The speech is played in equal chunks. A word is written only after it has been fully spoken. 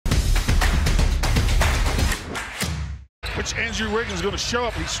which Andrew Wiggins is going to show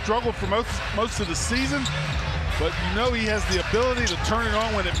up. He struggled for most of the season, but you know he has the ability to turn it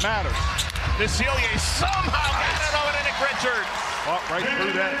on when it matters. VASILIJE somehow got it over to Nick Richards. Fought right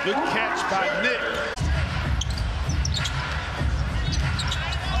through that. Good catch by Nick.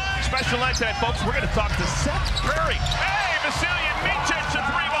 Special night tonight, folks. We're going to talk to Seth Curry. Hey, VASILIJE, MICIC, a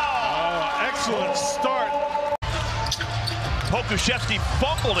 3-ball. Excellent start. Pokuševski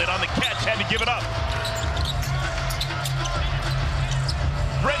fumbled it on the catch, had to give it up.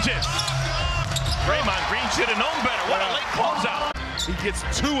 Bridges. Draymond Green should have known better. What a late closeout. He gets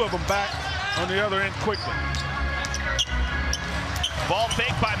 2 of them back on the other end quickly. Ball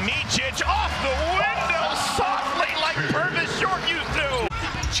fake by MICIC off the window softly like Purvis Short used to.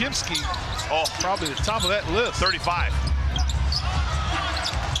 Chimsky, probably the top of that list. 35.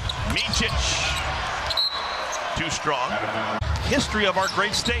 MICIC. Too strong. History of our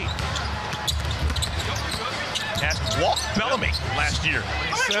great state. Asked Walt Bellamy last year.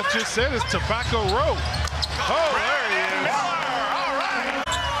 Seth just said it's Tobacco Road. Oh, there he is. All right.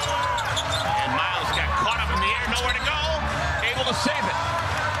 And Miles got caught up in the air, nowhere to go. Able to save it.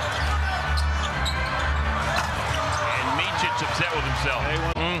 And MICIC's upset with himself.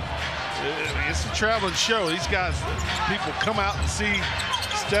 It's a traveling show. These guys, people come out and see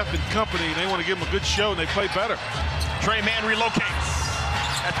Steph and company, and they want to give them a good show, and they play better. Trey Man relocates.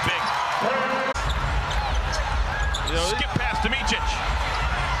 That's big. Skip pass to MICIC.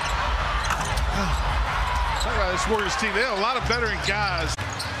 Talk about this Warriors team. They have a lot of veteran guys.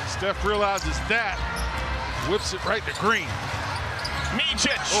 Steph realizes that. Whips it right to Green.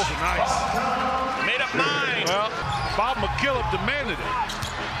 MICIC. Oh, nice. Made up 9. Well, Bob McKillop demanded it.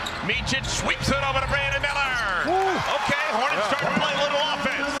 MICIC sweeps it over to Brandon Miller. Woo. Okay, Hornets start to play a little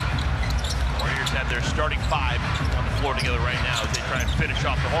offense. Warriors have their starting 5 on the floor together right now as they try and finish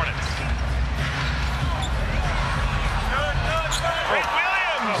off the Hornets. Grant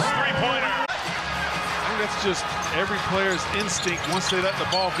Williams, 3-pointer. I think that's just every player's instinct once they let the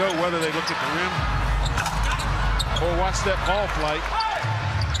ball go, whether they look at the rim or watch that ball flight.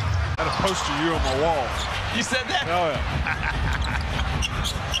 I had a poster of you on my wall. You said that? Oh, yeah.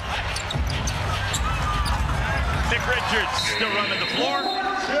 Nick Richards still running the floor.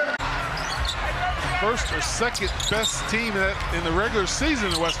 First or second best team in the regular season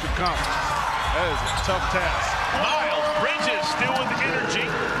in the Western Conference. That is a tough task. Miles Bridges still